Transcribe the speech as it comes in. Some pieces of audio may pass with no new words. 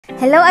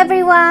Hello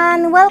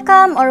everyone!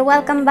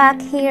 Welcome back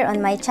here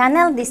on my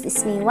channel. This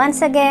is me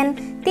once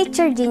again,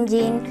 Teacher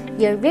Jinjin,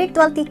 your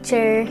virtual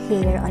teacher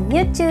here on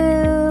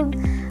YouTube.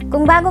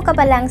 Kung bago ka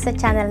pa lang sa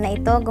channel na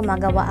ito,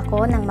 gumagawa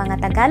ako ng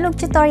mga Tagalog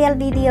tutorial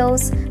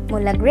videos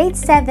mula grade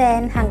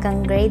 7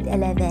 hanggang grade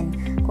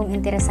 11. Kung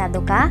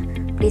interesado ka,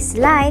 please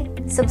like,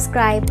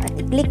 subscribe at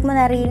i-click mo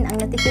na rin ang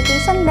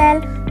notification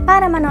bell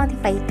para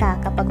ma-notify ka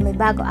kapag may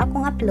bago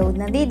akong upload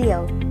na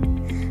video.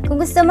 Kung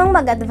gusto mong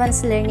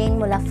mag-advance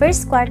learning mula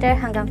 1st quarter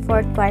hanggang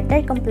 4th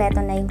quarter, kompleto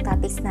na yung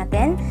topics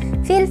natin,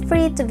 feel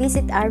free to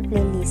visit our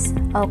playlist.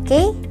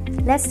 Okay?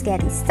 Let's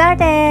get it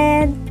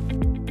started!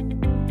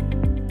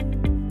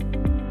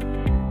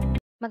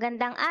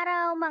 Magandang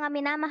araw mga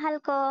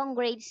minamahal kong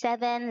grade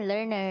 7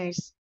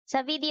 learners!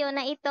 Sa video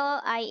na ito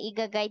ay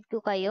i-guide ko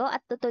kayo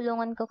at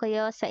tutulungan ko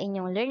kayo sa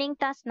inyong learning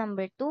task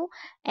number 2,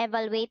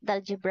 Evaluate the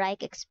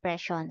Algebraic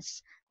Expressions.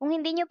 Kung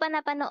hindi nyo pa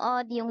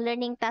napanood yung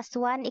learning task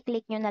 1,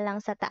 i-click nyo na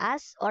lang sa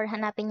taas or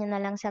hanapin nyo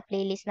na lang sa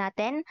playlist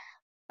natin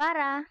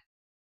para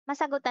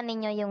masagutan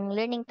ninyo yung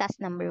learning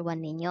task number 1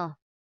 ninyo.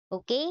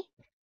 Okay?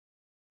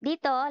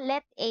 Dito,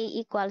 let A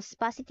equals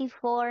positive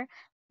 4,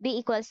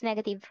 B equals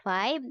negative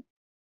 5,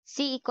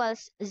 C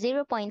equals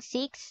 0.6,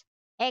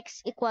 X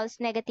equals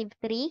negative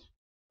 3,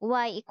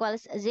 Y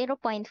equals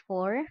 0.4,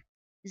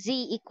 Z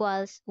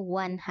equals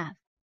 1/2.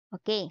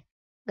 Okay.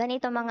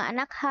 Ganito mga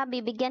anak ha,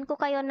 bibigyan ko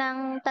kayo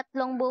ng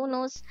 3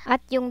 bonus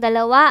at yung 2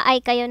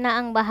 ay kayo na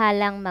ang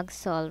bahalang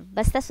mag-solve.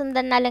 Basta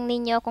sundan na lang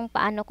ninyo kung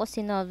paano ko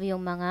sinolve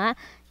yung mga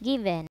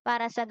given.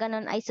 Para sa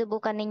ganun ay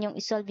subukan ninyong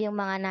isolve yung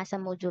mga nasa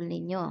module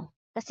ninyo.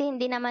 Kasi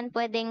hindi naman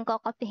pwedeng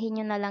kokopihin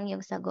nyo na lang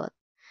yung sagot.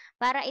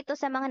 Para ito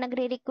sa mga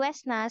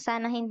nagre-request na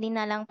sana hindi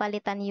na lang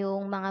palitan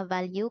yung mga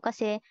value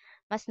kasi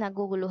mas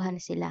naguguluhan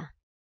sila.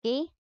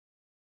 Okay?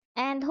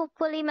 And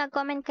hopefully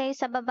mag-comment kayo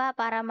sa baba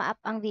para ma-up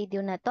ang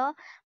video na to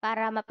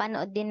para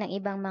mapanood din ng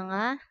ibang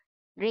mga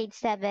grade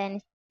 7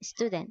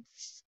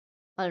 students.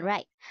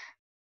 Alright.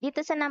 Dito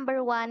sa number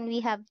 1,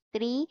 we have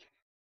 3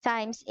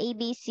 times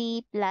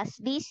ABC plus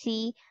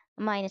BC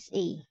minus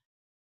A.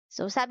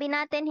 So sabi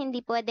natin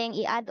hindi pwedeng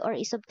i-add or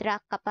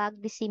i-subtract kapag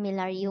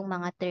dissimilar yung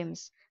mga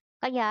terms.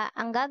 Kaya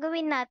ang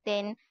gagawin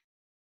natin,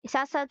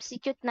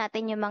 isa-substitute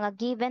natin yung mga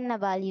given na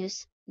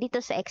values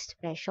dito sa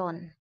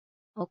expression.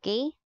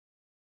 Okay?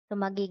 So,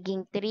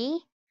 magiging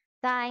 3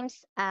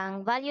 times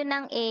ang value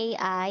ng A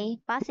ay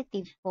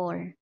positive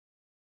 4.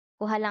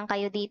 Kuha lang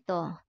kayo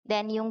dito.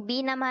 Then, yung B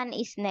naman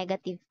is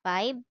negative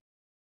 5.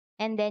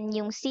 And then,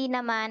 yung C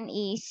naman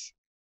is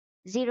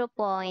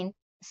 0.6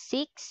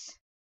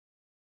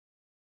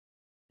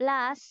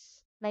 plus,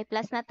 may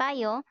plus na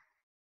tayo,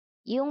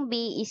 yung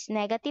B is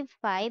negative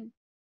 5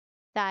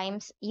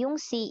 times yung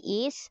C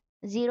is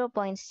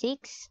 0.6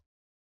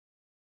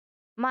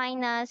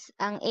 minus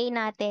ang A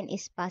natin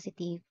is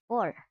positive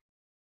 4.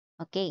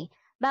 Okay.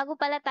 Bago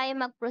pala tayo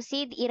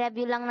mag-proceed,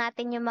 i-review lang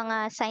natin yung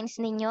mga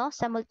signs ninyo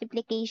sa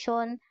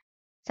multiplication.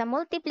 Sa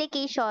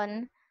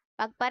multiplication,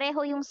 pag pareho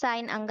yung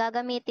sign, ang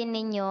gagamitin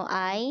ninyo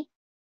ay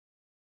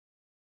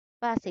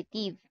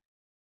positive.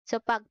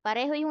 So, pag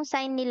pareho yung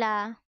sign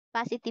nila,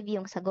 positive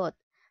yung sagot.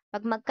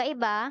 Pag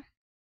magkaiba,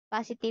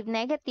 positive,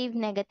 negative,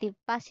 negative,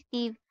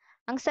 positive,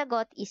 ang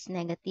sagot is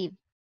negative.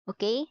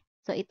 Okay?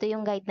 So, ito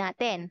yung guide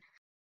natin.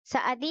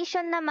 Sa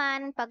addition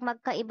naman, pag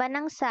magkaiba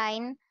ng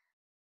sign,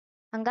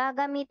 ang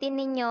gagamitin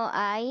ninyo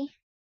ay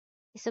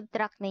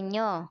i-subtract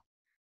ninyo.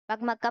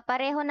 Pag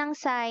magkapareho ng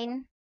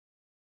sign,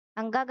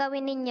 ang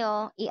gagawin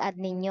ninyo, i-add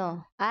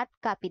ninyo at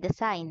copy the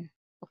sign.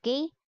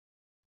 Okay?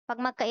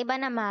 Pag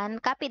magkaiba naman,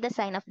 copy the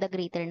sign of the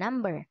greater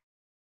number.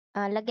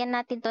 Lagyan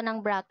natin to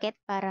ng bracket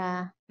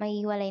para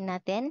mahiwalay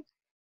natin.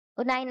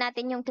 Unahin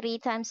natin yung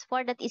 3 times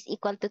 4, that is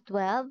equal to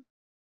 12.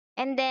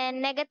 And then,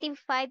 negative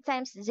 5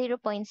 times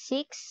 0.6.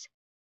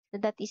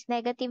 So, that is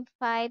negative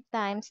 5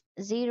 times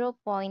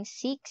 0.6.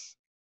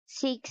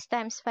 6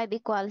 times 5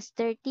 equals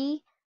 30.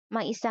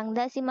 May isang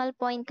decimal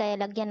point, kaya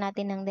lagyan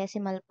natin ng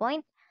decimal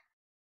point.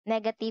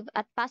 Negative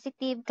at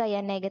positive, kaya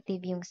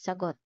negative yung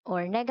sagot.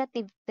 Or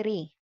negative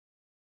 3.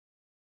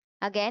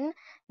 Again,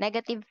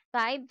 negative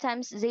 5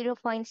 times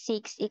 0.6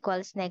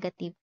 equals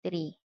negative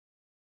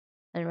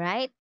 3.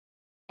 Alright?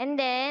 And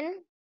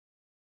then,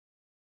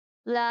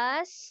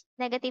 plus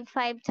negative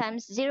 5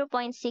 times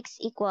 0.6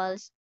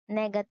 equals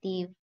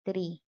negative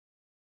 3.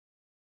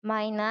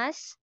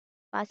 Minus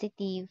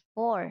positive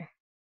 4.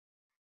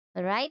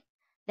 Alright?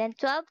 Then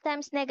 12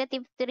 times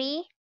negative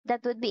 3,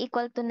 that would be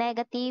equal to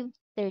negative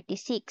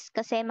 36.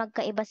 Kasi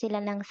magkaiba sila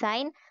ng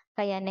sign,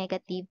 kaya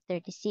negative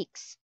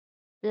 36.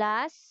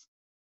 Plus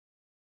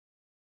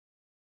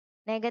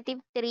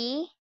negative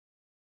 3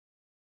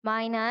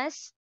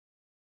 minus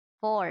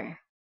 4.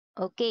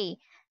 Okay.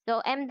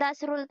 So,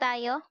 PEMDAS rule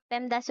tayo.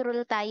 PEMDAS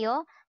rule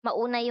tayo.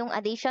 Mauna yung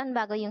addition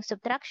bago yung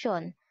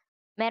subtraction.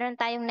 Meron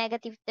tayong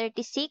negative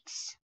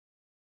 36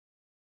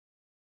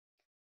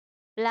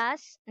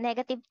 plus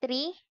negative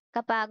 3.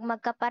 Kapag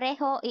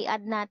magkapareho,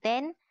 i-add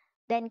natin.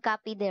 Then,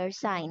 copy their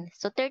sign.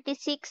 So,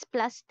 36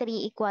 plus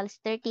 3 equals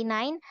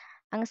 39.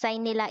 Ang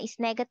sign nila is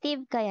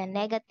negative, kaya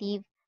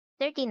negative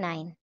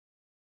 39.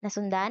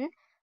 Nasundan?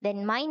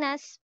 Then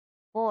minus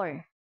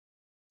 4.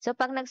 So,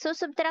 pag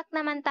nagsusubtract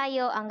naman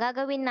tayo, ang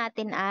gagawin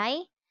natin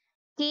ay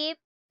keep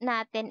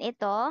natin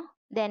ito,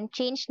 then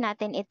change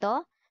natin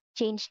ito,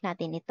 change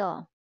natin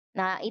ito.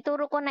 Na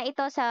ituro ko na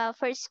ito sa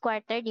first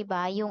quarter, di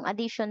ba? Yung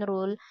addition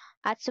rule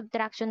at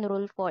subtraction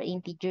rule for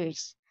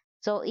integers.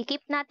 So,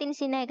 i-keep natin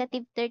si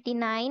negative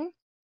 39,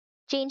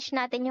 change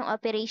natin yung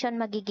operation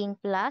magiging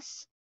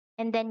plus,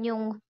 and then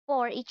yung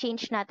 4,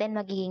 i-change natin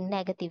magiging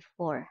negative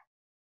 4.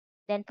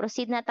 Then,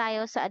 proceed na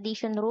tayo sa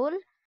addition rule.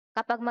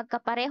 Kapag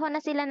magkapareho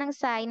na sila ng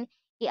sign,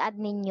 i-add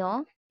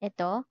ninyo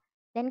ito,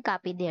 then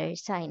copy their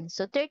sign.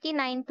 So,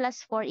 39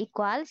 plus 4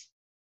 equals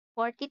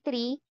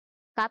 43.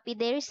 Copy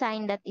their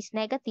sign, that is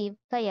negative,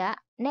 kaya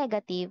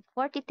negative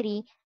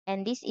 43,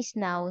 and this is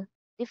now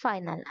the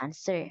final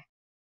answer.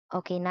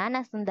 Okay na,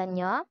 nasundan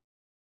nyo?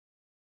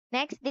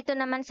 Next, dito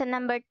naman sa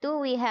number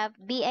 2, we have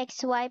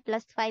bxy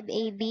plus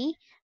 5ab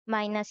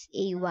minus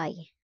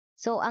ay.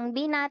 So, ang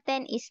b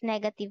natin is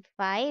negative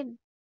 5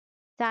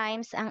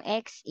 times ang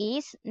x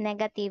is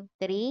negative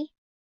 3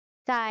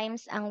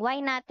 times ang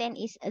y natin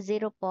is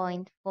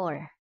 0.4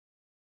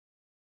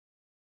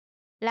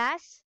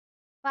 plus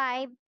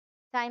 5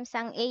 times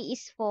ang a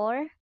is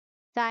 4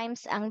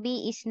 times ang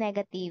b is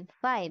negative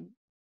 5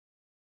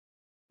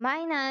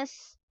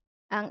 minus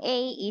ang a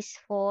is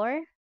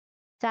 4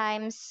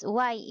 times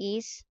y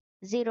is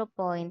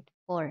 0.4.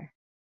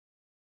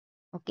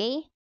 Okay?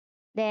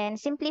 Then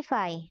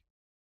simplify.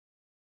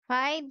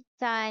 5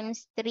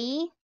 times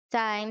 3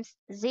 times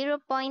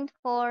 0.4,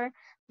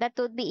 that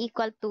would be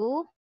equal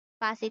to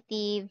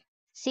positive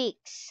 6.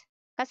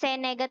 Kasi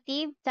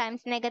negative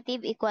times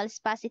negative equals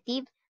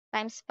positive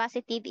times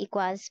positive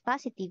equals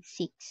positive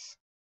 6.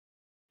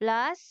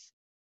 Plus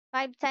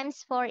 5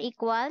 times 4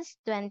 equals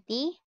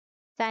 20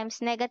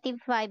 times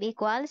negative 5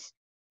 equals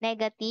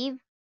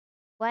negative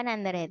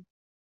 100.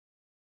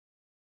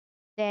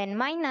 Then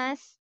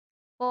minus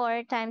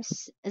 4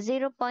 times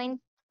 0.4,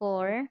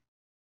 4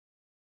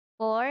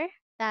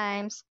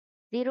 times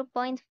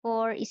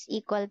 0.4 is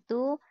equal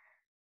to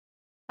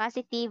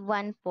positive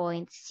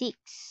 1.6.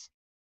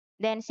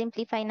 Then,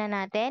 simplify na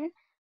natin.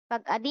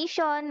 Pag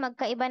addition,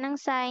 magkaiba ng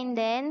sign,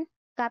 then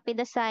copy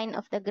the sign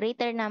of the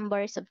greater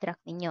number, subtract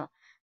ninyo.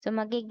 So,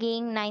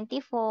 magiging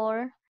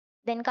 94,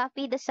 then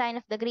copy the sign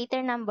of the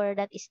greater number,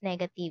 that is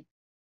negative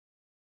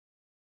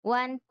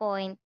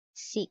 1.6.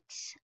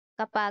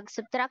 Kapag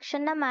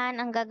subtraction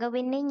naman, ang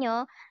gagawin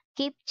ninyo,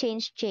 keep,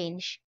 change,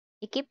 change.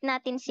 I-keep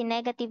natin si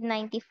negative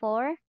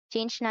 94,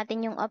 change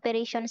natin yung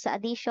operation sa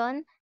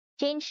addition,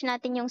 change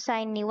natin yung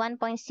sign ni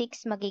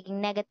 1.6,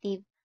 magiging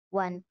negative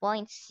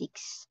 1.6.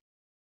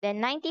 Then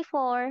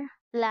 94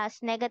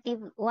 plus negative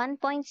 1.6,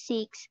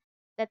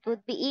 that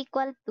would be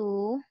equal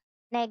to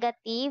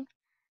negative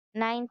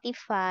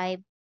 95.6.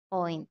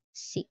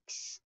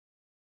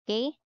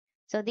 Okay?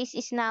 So this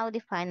is now the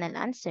final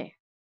answer.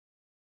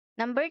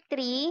 Number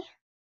 3,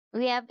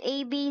 we have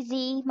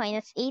abz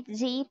minus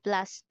 8z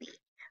plus b.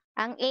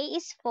 Ang a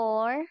is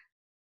 4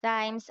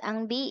 times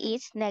ang b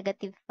is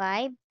negative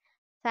 5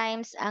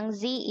 times ang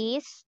z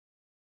is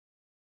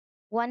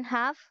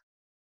 1/2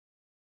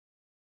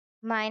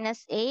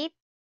 minus 8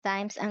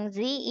 times ang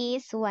z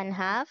is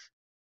 1/2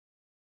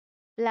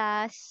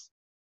 plus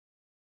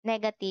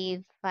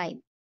negative 5.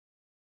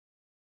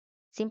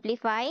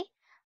 Simplify.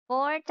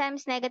 4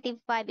 times negative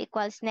 5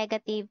 equals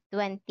negative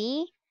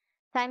 20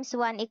 times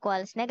 1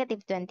 equals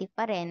negative 20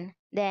 pa rin.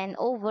 Then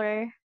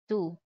over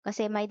 2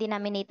 kasi may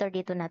denominator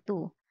dito na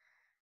 2.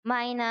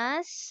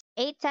 Minus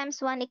 8 times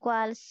 1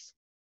 equals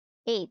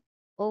 8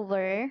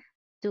 over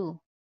 2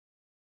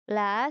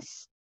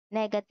 plus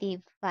negative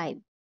 5.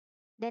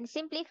 Then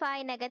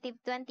simplify. Negative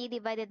 20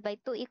 divided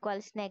by 2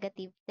 equals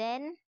negative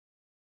 10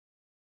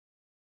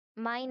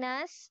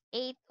 minus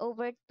 8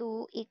 over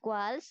 2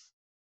 equals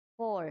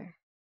 4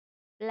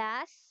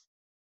 plus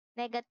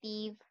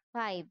negative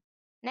 5.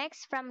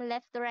 Next, from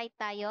left to right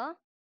tayo.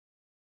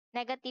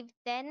 Negative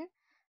 10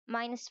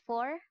 minus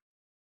 4.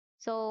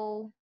 So,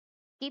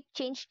 keep,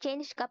 change,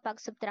 change kapag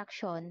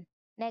subtraction.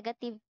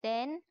 Negative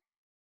 10,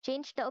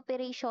 change the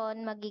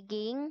operation,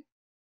 magiging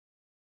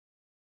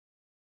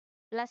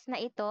plus na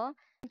ito.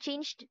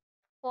 Change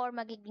 4,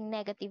 magiging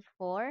negative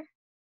 4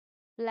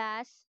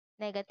 plus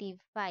negative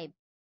 5.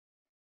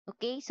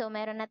 Okay, so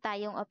meron na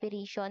tayong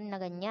operation na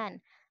ganyan.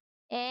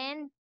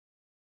 And,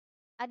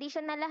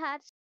 addition na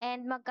lahat,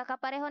 and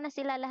magkakapareho na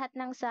sila lahat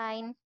ng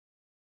sign.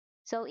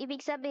 So,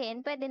 ibig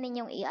sabihin, pwede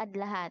ninyong i-add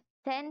lahat.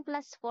 10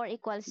 plus 4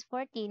 equals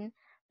 14,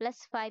 plus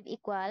 5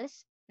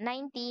 equals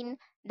 19,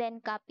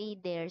 then copy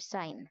their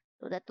sign.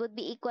 So, that would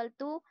be equal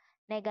to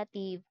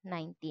negative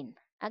 19.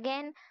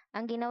 Again,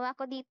 ang ginawa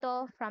ko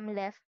dito, from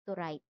left to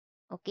right.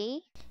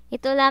 Okay?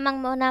 Ito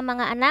lamang muna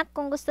mga anak.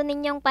 Kung gusto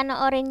ninyong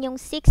panoorin yung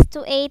 6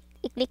 to 8,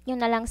 i-click nyo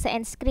na lang sa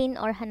end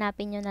screen or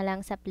hanapin nyo na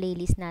lang sa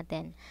playlist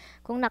natin.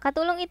 Kung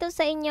nakatulong ito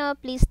sa inyo,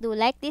 please do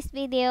like this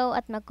video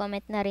at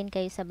mag-comment na rin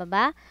kayo sa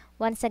baba.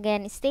 Once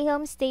again, stay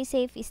home, stay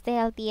safe, stay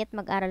healthy at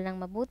mag-aral ng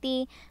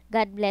mabuti.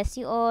 God bless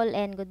you all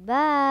and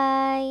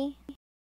goodbye!